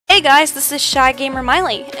Hey guys, this is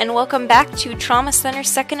ShyGamerMaile, and welcome back to Trauma Center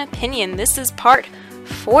Second Opinion. This is part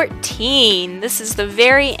 14. This is the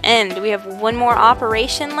very end. We have one more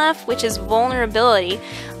operation left, which is vulnerability.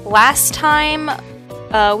 Last time,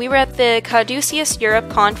 we were at the Caduceus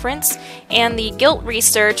Europe conference, and the guilt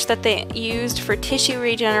research that they used for tissue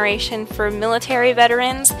regeneration for military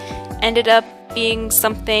veterans ended up being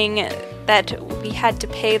something that we had to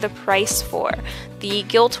pay the price for. The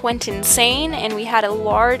guilt went insane, and we had a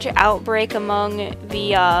large outbreak among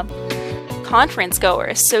the conference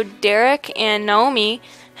goers. So Derek and Naomi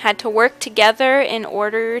had to work together in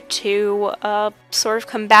order to sort of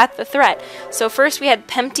combat the threat. So first we had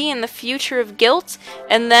Pempty and the future of guilt,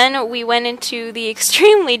 and then we went into the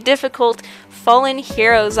extremely difficult Fallen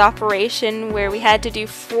Heroes operation, where we had to do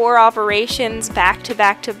 4 operations back to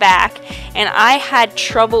back to back, and I had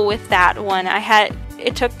trouble with that one.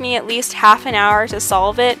 It took me at least half an hour to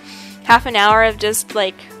solve it. Half an hour of just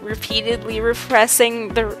like repeatedly pressing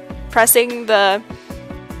the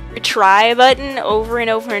retry button over and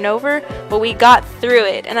over and over, but we got through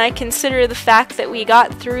it, and I consider the fact that we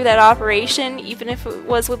got through that operation, even if it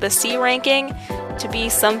was with a C ranking, to be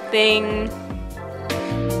something,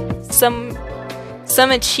 some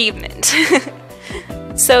achievement.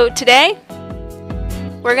 So today,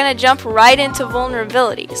 we're gonna jump right into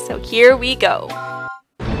vulnerability, so here we go.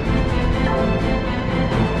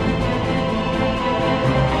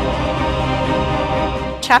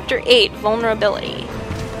 Chapter 8, Vulnerability.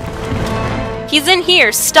 He's in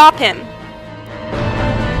here! Stop him!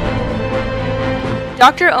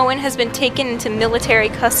 Dr. Owen has been taken into military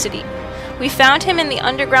custody. We found him in the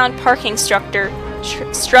underground parking structure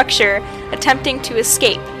attempting to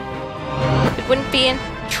escape. It wouldn't be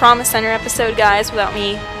a Trauma Center episode, guys, without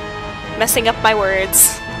me messing up my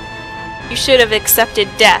words. You should have accepted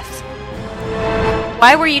death.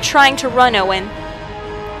 Why were you trying to run, Owen?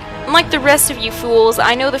 Unlike the rest of you fools,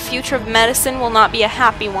 I know the future of medicine will not be a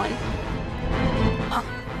happy one.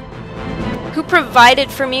 Who provided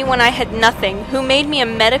for me when I had nothing? Who made me a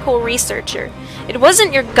medical researcher? It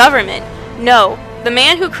wasn't your government. No, the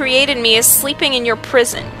man who created me is sleeping in your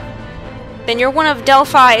prison. Then you're one of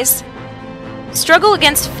Delphi's. Struggle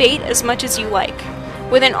against fate as much as you like.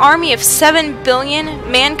 With an army of 7 billion,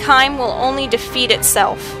 mankind will only defeat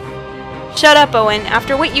itself. Shut up, Owen.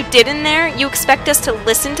 After what you did in there, you expect us to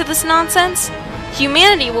listen to this nonsense?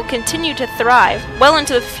 Humanity will continue to thrive well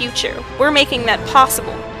into the future. We're making that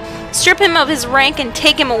possible. Strip him of his rank and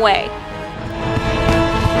take him away.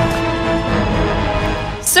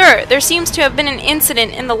 Sir, there seems to have been an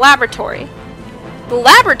incident in the laboratory. The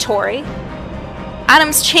laboratory?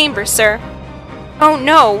 Adam's chamber, sir. Oh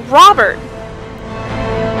no, Robert!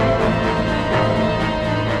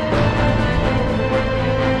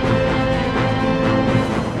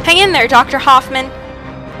 Hang in there, Dr. Hoffman.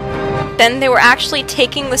 Then they were actually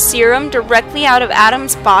taking the serum directly out of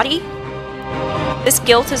Adam's body? This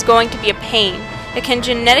guilt is going to be a pain. It can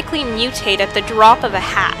genetically mutate at the drop of a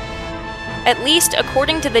hat. At least,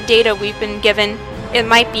 according to the data we've been given, it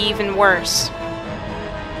might be even worse.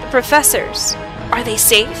 The professors, are they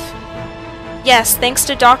safe? Yes, thanks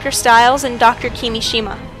to Dr. Stiles and Dr.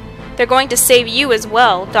 Kimishima. They're going to save you as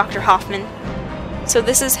well, Dr. Hoffman. So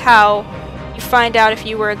this is how you find out if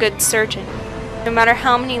you were a good surgeon. No matter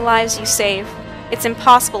how many lives you save, it's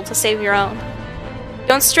impossible to save your own.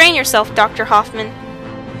 Don't strain yourself, Dr. Hoffman.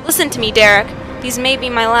 Listen to me, Derek. These may be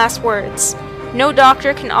my last words. No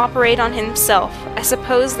doctor can operate on himself. I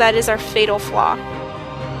suppose that is our fatal flaw.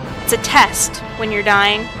 It's a test when you're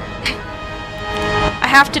dying. I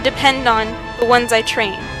have to depend on the ones I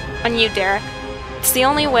train. On you, Derek. It's the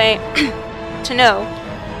only way to know.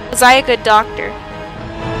 Was I a good doctor?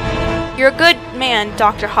 You're a good man,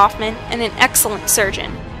 Dr. Hoffman, and an excellent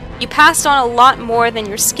surgeon. You passed on a lot more than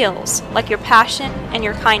your skills, like your passion and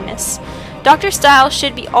your kindness. Dr. Stiles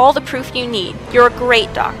should be all the proof you need. You're a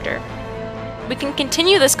great doctor. We can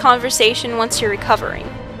continue this conversation once you're recovering.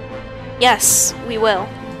 Yes, we will.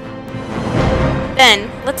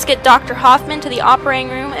 Then, let's get Dr. Hoffman to the operating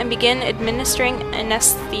room and begin administering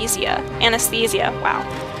anesthesia. Wow.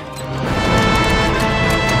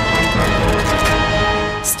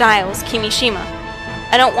 Stiles, Kimishima.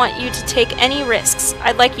 I don't want you to take any risks.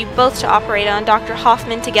 I'd like you both to operate on Dr.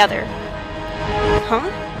 Hoffman together. Huh?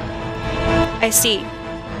 I see.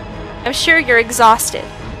 I'm sure you're exhausted.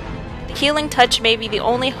 The healing touch may be the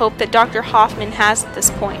only hope that Dr. Hoffman has at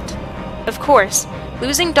this point. Of course,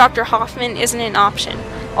 losing Dr. Hoffman isn't an option.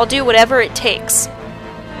 I'll do whatever it takes.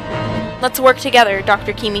 Let's work together,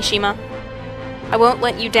 Dr. Kimishima. I won't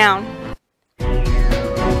let you down.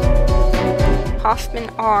 Hoffman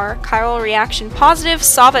R. Chiral reaction positive.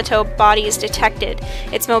 Savato body is detected.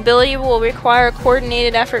 Its mobility will require a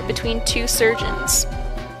coordinated effort between two surgeons.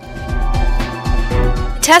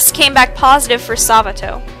 The test came back positive for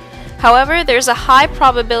Savato. However, there's a high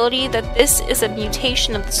probability that this is a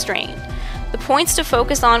mutation of the strain. The points to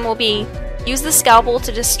focus on will be: use the scalpel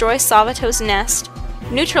to destroy Savato's nest,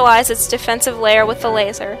 neutralize its defensive layer with the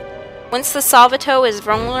laser. Once the Savato is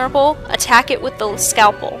vulnerable, attack it with the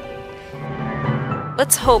scalpel.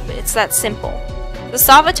 Let's hope it's that simple. The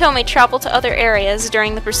Savato may travel to other areas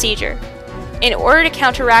during the procedure. In order to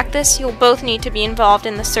counteract this, you'll both need to be involved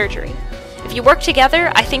in the surgery. If you work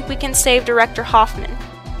together, I think we can save Director Hoffman.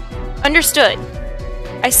 Understood.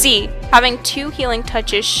 I see. Having 2 healing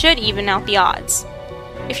touches should even out the odds.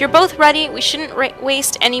 If you're both ready, we shouldn't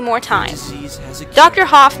waste any more time. Dr.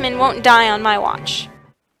 Hoffman won't die on my watch.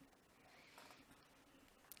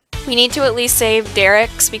 We need to at least save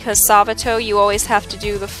Derek's, because Savato, you always have to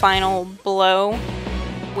do the final blow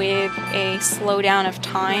with a slowdown of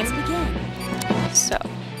time. So,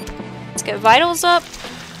 let's get vitals up.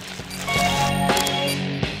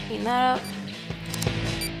 Clean that up.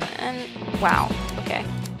 And, wow, okay.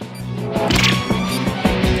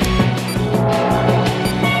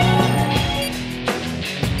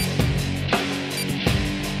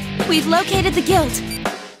 We've located the guild.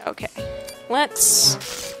 Okay, let's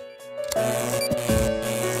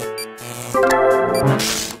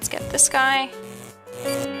get this guy.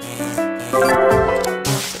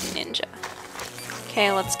 Ninja.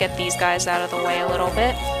 Okay, let's get these guys out of the way a little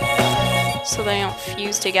bit so they don't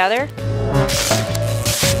fuse together.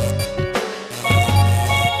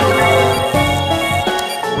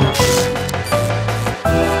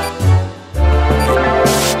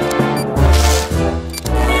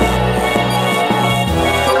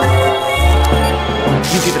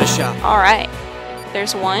 Give it a shot. Alright,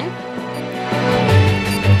 there's one.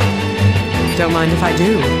 Don't mind if I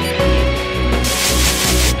do.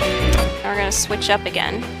 Now we're gonna switch up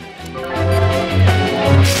again.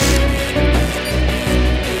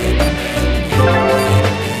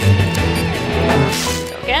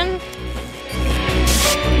 Go again.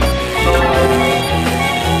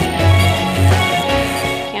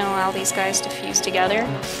 Can't allow these guys to fuse together.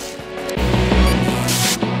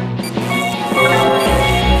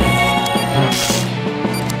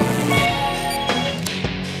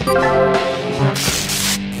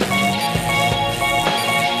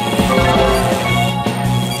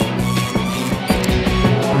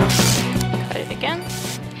 Cut it again.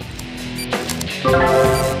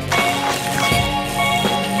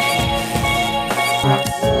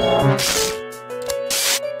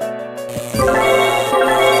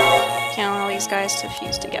 Can't allow these guys to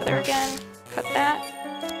fuse together again. Cut that.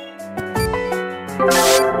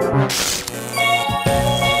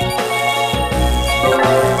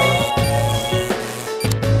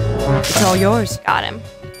 It's all yours. Got him.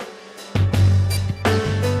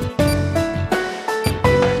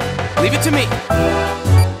 Leave it to me.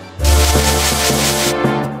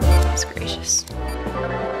 That's gracious.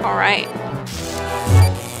 Alright.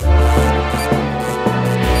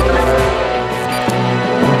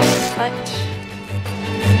 Cut.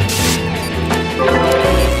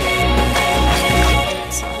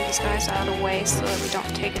 Get some of these guys out of the way so that we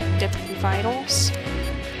don't take a dip in vitals.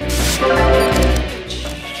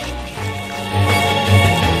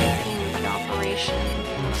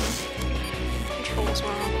 Controls were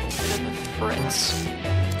on a little bit of a fritz.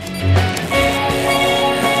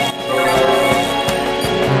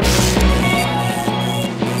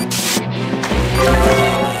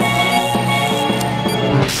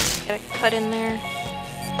 Get a cut in there.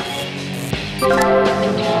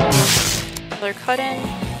 Another cut in.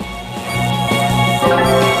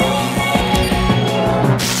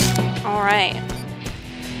 Alright.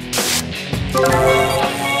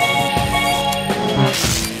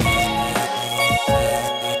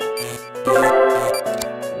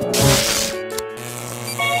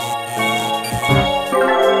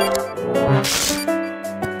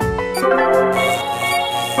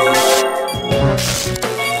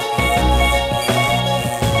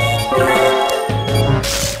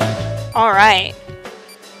 Alright.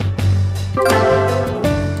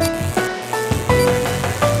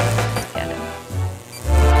 Get him.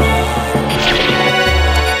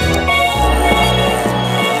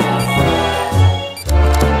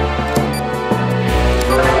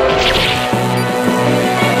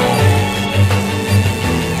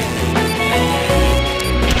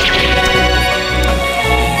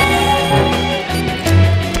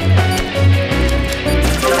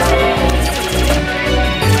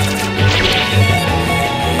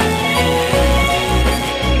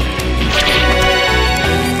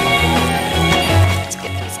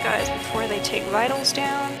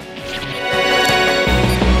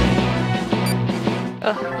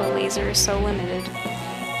 Ugh, the laser is so limited.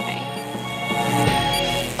 Okay.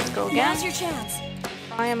 Let's go again. Now's your chance.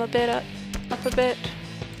 I am a bit up a bit.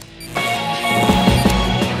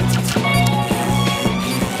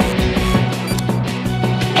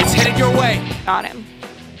 It's headed your way. Got him.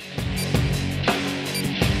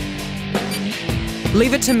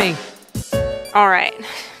 Leave it to me. Alright.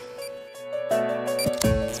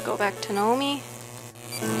 Let's go back to Naomi.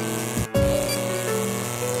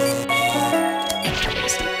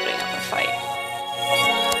 Just keep putting up a fight.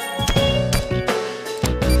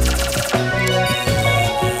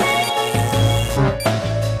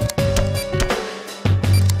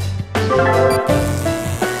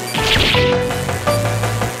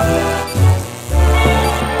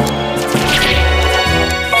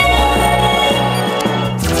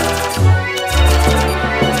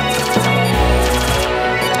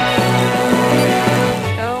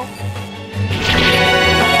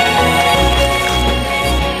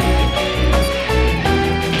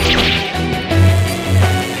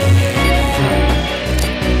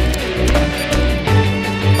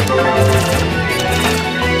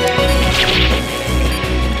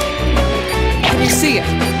 See it.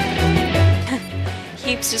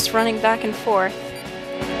 Keeps just running back and forth.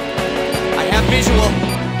 I have visual.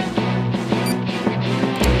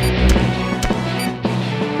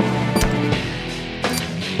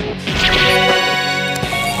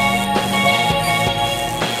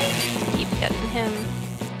 Keep getting him.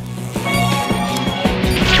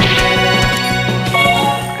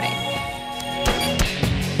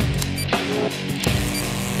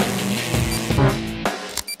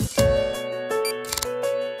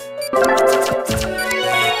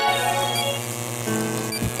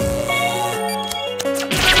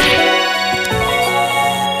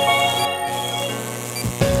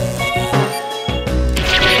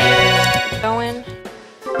 Going.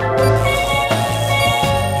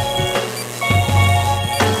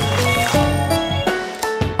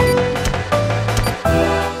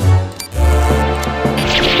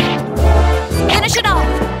 Finish it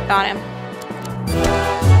off. Got him.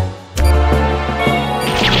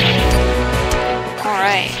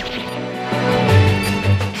 Alright.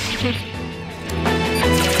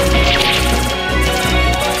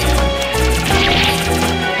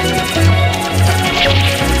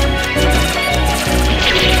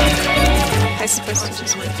 I supposed to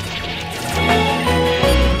just wait.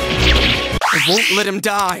 I won't let him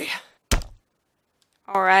die.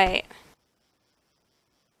 Alright.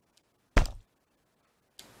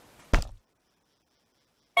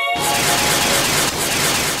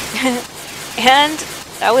 And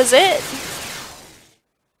that was it.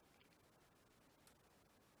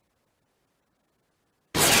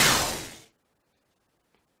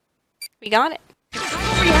 We got it.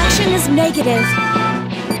 Reaction is negative.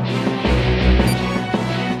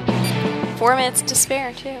 4 minutes to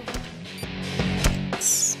spare, too.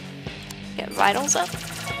 Let's get vitals up.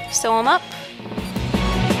 Sew them up.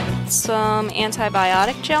 Some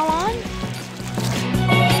antibiotic gel on.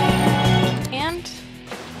 And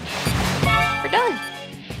we're done.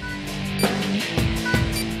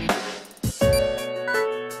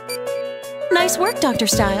 Nice work, Dr.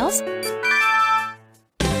 Styles.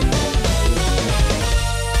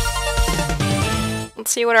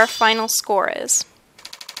 Let's see what our final score is.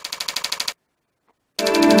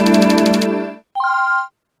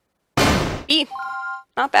 B.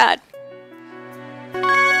 Not bad.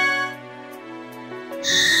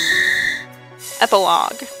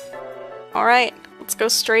 Epilogue. Alright, let's go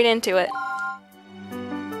straight into it.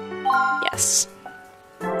 Yes.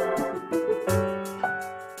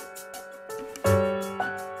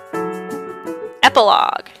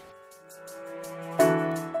 Epilogue.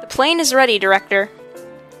 The plane is ready, Director.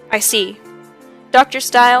 I see. Dr.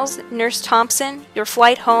 Styles, Nurse Thompson, your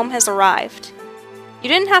flight home has arrived. You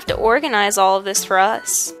didn't have to organize all of this for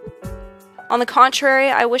us. On the contrary,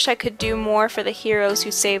 I wish I could do more for the heroes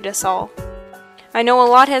who saved us all. I know a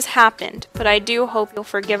lot has happened, but I do hope you'll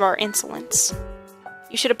forgive our insolence.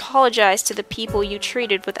 You should apologize to the people you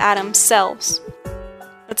treated with Adam's cells.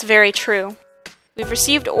 That's very true. We've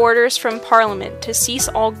received orders from Parliament to cease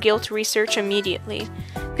all guilt research immediately.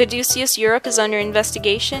 Caduceus Europe is under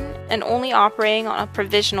investigation and only operating on a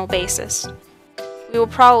provisional basis. We will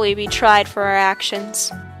probably be tried for our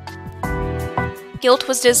actions. Guilt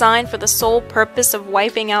was designed for the sole purpose of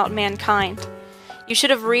wiping out mankind. You should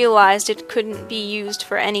have realized it couldn't be used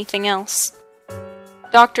for anything else.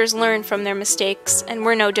 Doctors learn from their mistakes, and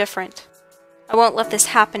we're no different. I won't let this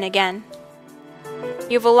happen again.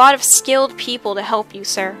 You have a lot of skilled people to help you,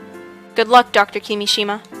 sir. Good luck, Dr.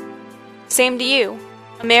 Kimishima. Same to you.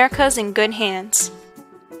 America's in good hands.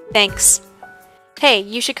 Thanks. Hey,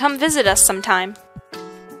 you should come visit us sometime.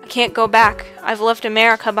 I can't go back. I've left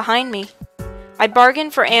America behind me. I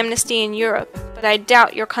bargained for amnesty in Europe, but I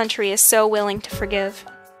doubt your country is so willing to forgive.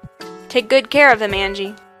 Take good care of them,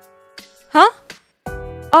 Angie. Huh?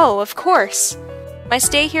 Oh, of course. My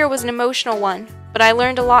stay here was an emotional one, but I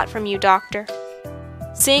learned a lot from you, Doctor.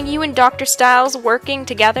 Seeing you and Dr. Styles working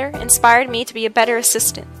together inspired me to be a better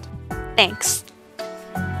assistant. Thanks.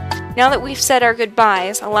 Now that we've said our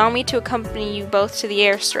goodbyes, allow me to accompany you both to the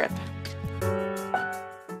airstrip.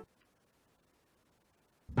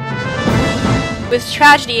 With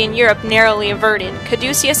tragedy in Europe narrowly averted,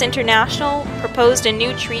 Caduceus International proposed a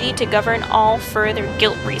new treaty to govern all further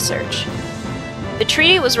guilt research. The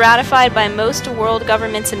treaty was ratified by most world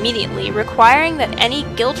governments immediately, requiring that any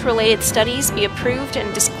guilt-related studies be approved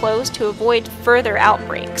and disclosed to avoid further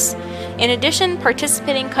outbreaks. In addition,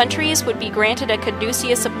 participating countries would be granted a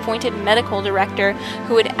Caduceus-appointed medical director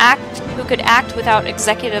who could act without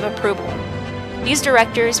executive approval. These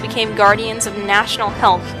directors became guardians of national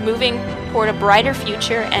health, moving toward a brighter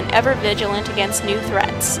future and ever vigilant against new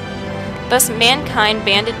threats. Thus, mankind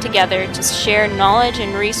banded together to share knowledge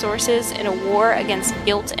and resources in a war against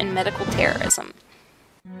guilt and medical terrorism.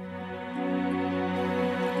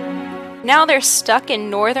 Now they're stuck in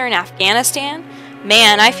northern Afghanistan?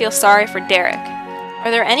 Man, I feel sorry for Derek.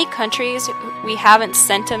 Are there any countries we haven't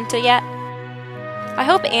sent him to yet? I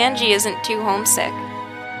hope Angie isn't too homesick.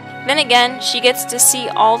 Then again, she gets to see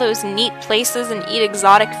all those neat places and eat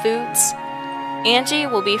exotic foods. Angie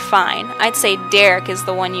will be fine. I'd say Derek is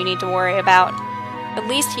the one you need to worry about. At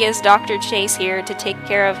least he has Dr. Chase here to take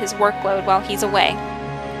care of his workload while he's away.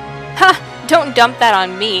 Ha! Don't dump that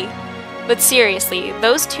on me. But seriously,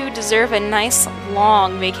 those two deserve a nice,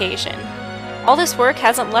 long vacation. All this work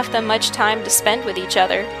hasn't left them much time to spend with each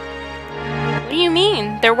other. What do you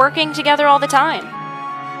mean? They're working together all the time.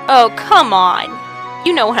 Oh, come on!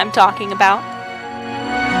 You know what I'm talking about.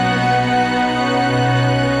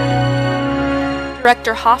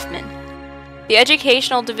 Director Hoffman. The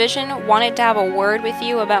Educational Division wanted to have a word with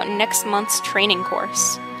you about next month's training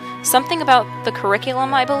course. Something about the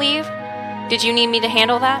curriculum, I believe? Did you need me to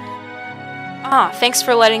handle that? Ah, thanks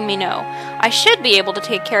for letting me know. I should be able to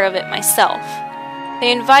take care of it myself.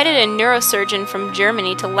 They invited a neurosurgeon from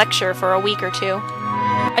Germany to lecture for a week or two.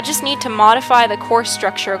 I just need to modify the course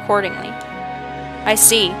structure accordingly. I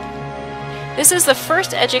see. This is the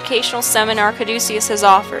first educational seminar Caduceus has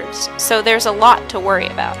offered, so there's a lot to worry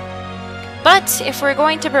about. But if we're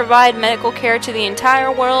going to provide medical care to the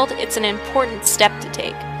entire world, it's an important step to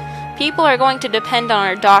take. People are going to depend on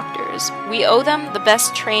our doctors. We owe them the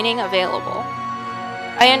best training available.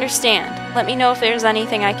 I understand. Let me know if there's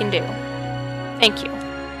anything I can do. Thank you.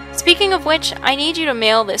 Speaking of which, I need you to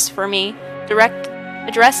mail this for me,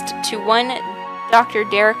 addressed to one Dr.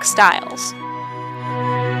 Derek Styles.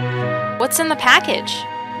 What's in the package?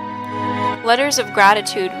 Letters of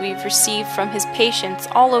gratitude we've received from his patients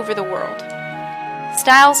all over the world.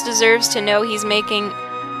 Styles deserves to know he's making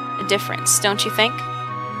a difference, don't you think?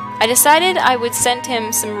 I decided I would send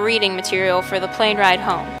him some reading material for the plane ride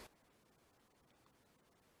home.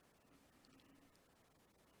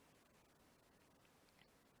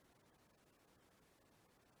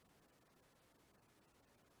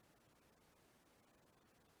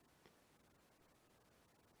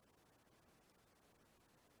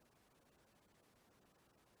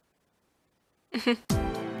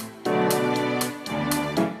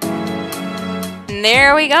 And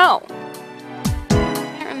there we go.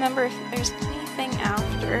 I can't remember if there's anything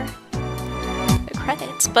after the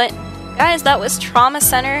credits, but guys, that was Trauma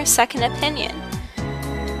Center Second Opinion.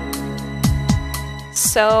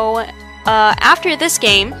 So, after this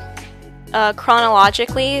game,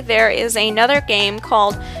 chronologically, there is another game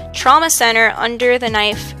called Trauma Center Under the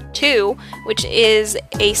Knife 2, which is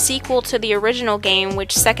a sequel to the original game,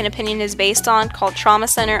 which Second Opinion is based on, called Trauma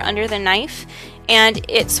Center Under the Knife, and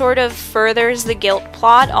it sort of furthers the guilt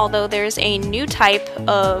plot, although there's a new type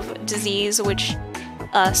of disease which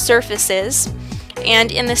surfaces.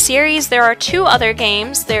 And in the series, there are two other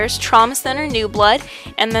games. There's Trauma Center New Blood,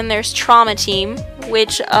 and then there's Trauma Team,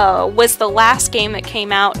 which was the last game that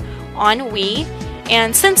came out on Wii.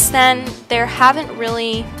 And since then, there haven't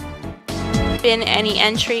really been any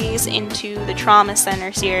entries into the Trauma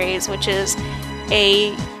Center series, which is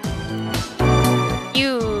a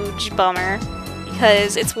huge bummer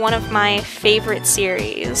because it's one of my favorite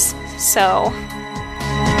series. So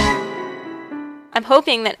I'm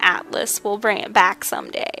hoping that Atlas will bring it back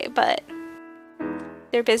someday, but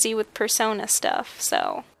they're busy with Persona stuff,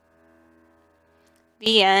 so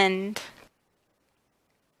the end.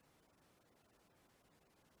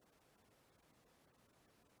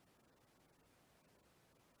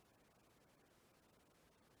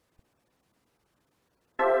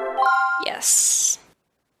 Yes.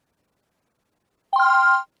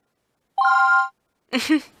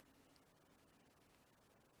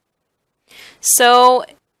 So,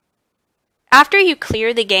 after you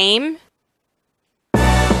clear the game,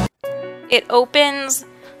 it opens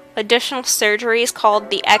additional surgeries called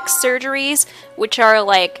the X surgeries, which are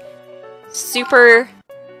like super...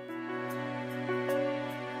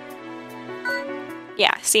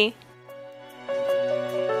 Yeah, see?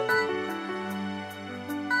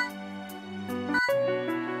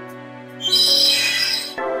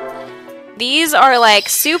 These are like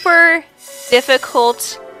super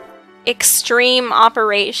difficult, extreme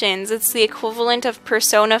operations. It's the equivalent of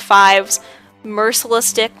Persona 5's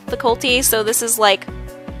merciless difficulty, so this is like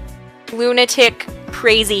lunatic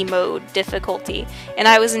crazy mode difficulty. And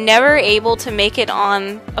I was never able to make it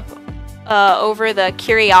on over the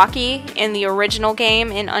Kiriaki in the original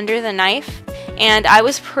game in Under the Knife, and I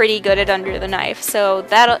was pretty good at Under the Knife, so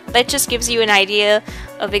that just gives you an idea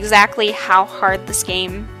of exactly how hard this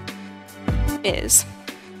game is.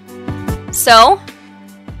 So,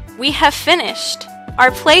 we have finished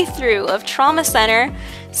our playthrough of Trauma Center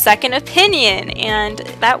Second Opinion, and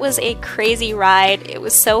that was a crazy ride. It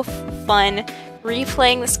was so fun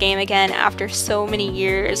replaying this game again after so many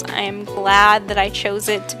years. I am glad that I chose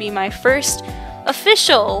it to be my first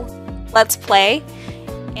official Let's Play.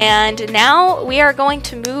 And now we are going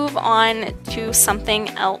to move on to something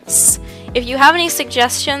else. If you have any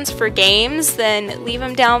suggestions for games, then leave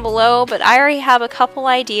them down below, but I already have a couple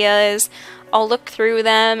ideas. I'll look through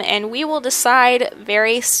them and we will decide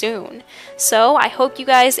very soon. So I hope you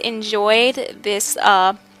guys enjoyed this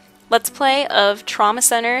Let's Play of Trauma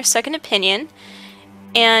Center Second Opinion,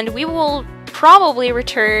 and we will probably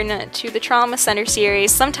return to the Trauma Center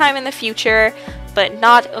series sometime in the future, but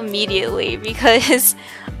not immediately, because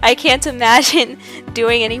I can't imagine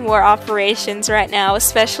doing any more operations right now,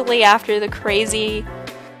 especially after the crazy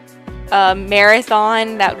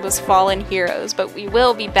marathon that was Fallen Heroes, but we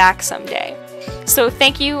will be back someday. So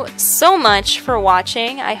thank you so much for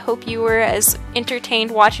watching. I hope you were as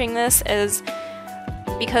entertained watching this as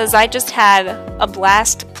because I just had a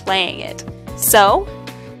blast playing it. So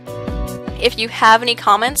if you have any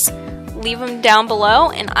comments, leave them down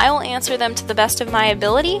below and I will answer them to the best of my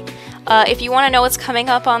ability. If you want to know what's coming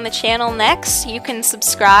up on the channel next, you can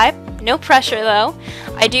subscribe. No pressure though.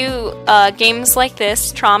 I do games like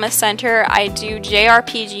this, Trauma Center. I do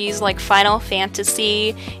JRPGs like Final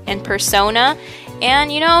Fantasy and Persona.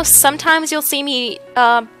 And you know, sometimes you'll see me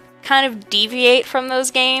kind of deviate from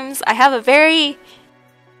those games. I have a very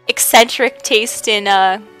eccentric taste in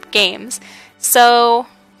games. So,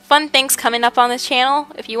 fun things coming up on this channel.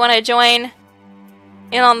 If you want to join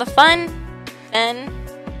in on the fun, then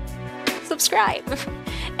subscribe.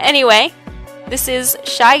 Anyway, this is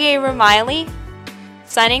ShyGamerMaile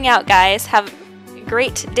signing out, guys. Have a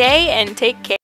great day and take care.